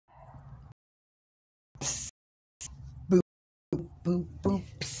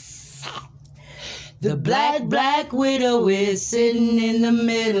The black widow is sitting in the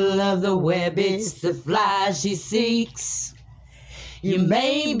middle of the web. It's the fly she seeks. You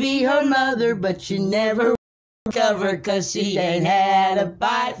may be her mother, but you never recover, 'cause she ain't had a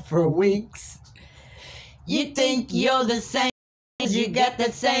bite for weeks. You think you're the same, you got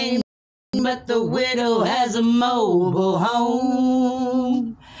the same, but the widow has a mobile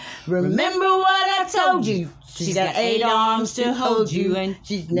home. Remember what I told you? She's got 8 arms to hold you, and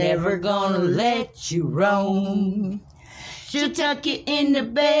she's never gonna let you roam. She'll tuck you into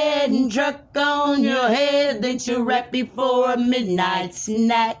bed and truck on your head, then she'll wrap you for a midnight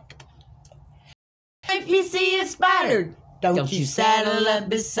snack. If you see a spider, don't you saddle up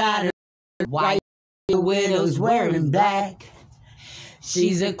beside her. Why the widow's wearing black?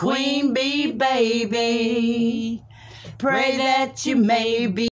 She's a queen bee, baby. Pray that you may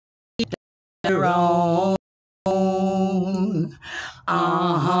be your own.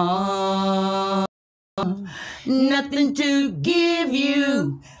 Nothing to give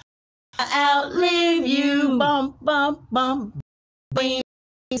you, outlive you. Bump, bump, bump.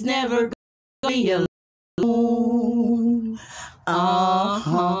 Queen's never gonna be alone.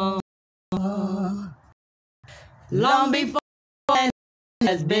 Long before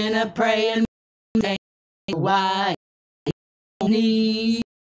has been a praying why need.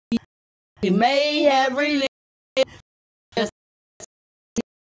 You may have relived just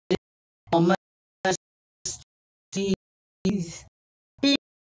much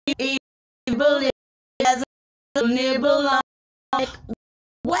evil as a nibble on like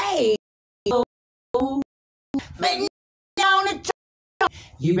way. But on the top,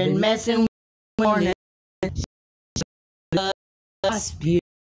 you've been messing with morning.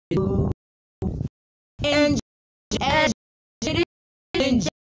 And as you did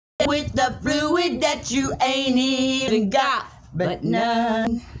with the fluid that you ain't even got, but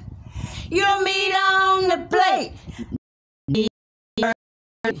none. Your meat on the plate.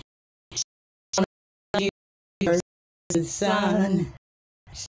 Son,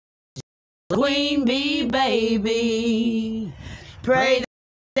 queen bee, baby. Pray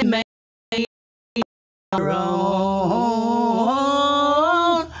that may your own.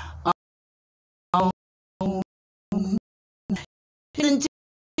 And to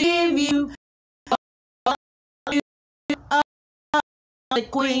give you the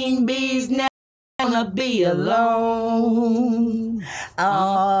queen bee's never gonna be alone.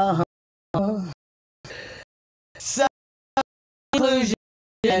 So conclusion,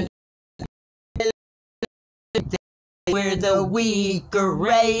 we're the weaker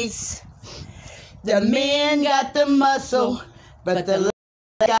race. The men got the muscle, but the ladies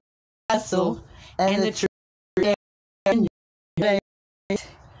got the hustle, and the truth.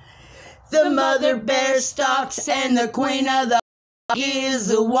 The mother bear stalks, and the queen of the is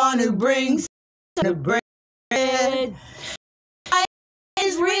the one who brings the bread.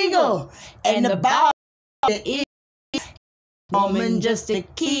 Is regal, and the bow is woman just to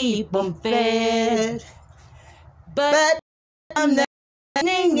keep them fed. But I'm the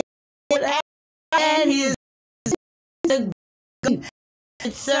and his the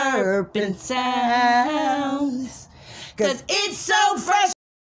serpent sounds, 'cause it's so fresh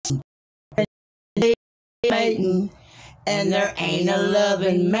and there ain't a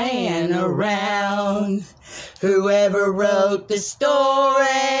loving man around. Whoever wrote the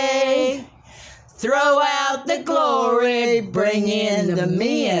story, throw out the glory, bring in the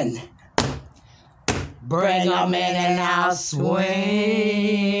men. Bring them in and I'll swing.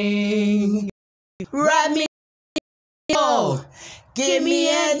 Write me equal, give me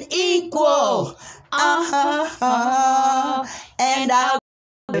an equal, and I'll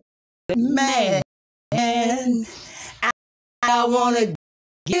be man. I wanna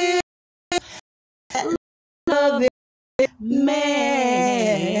give that love man.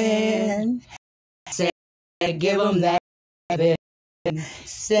 Say, give them that.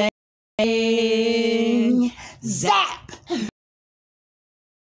 Sing, zap.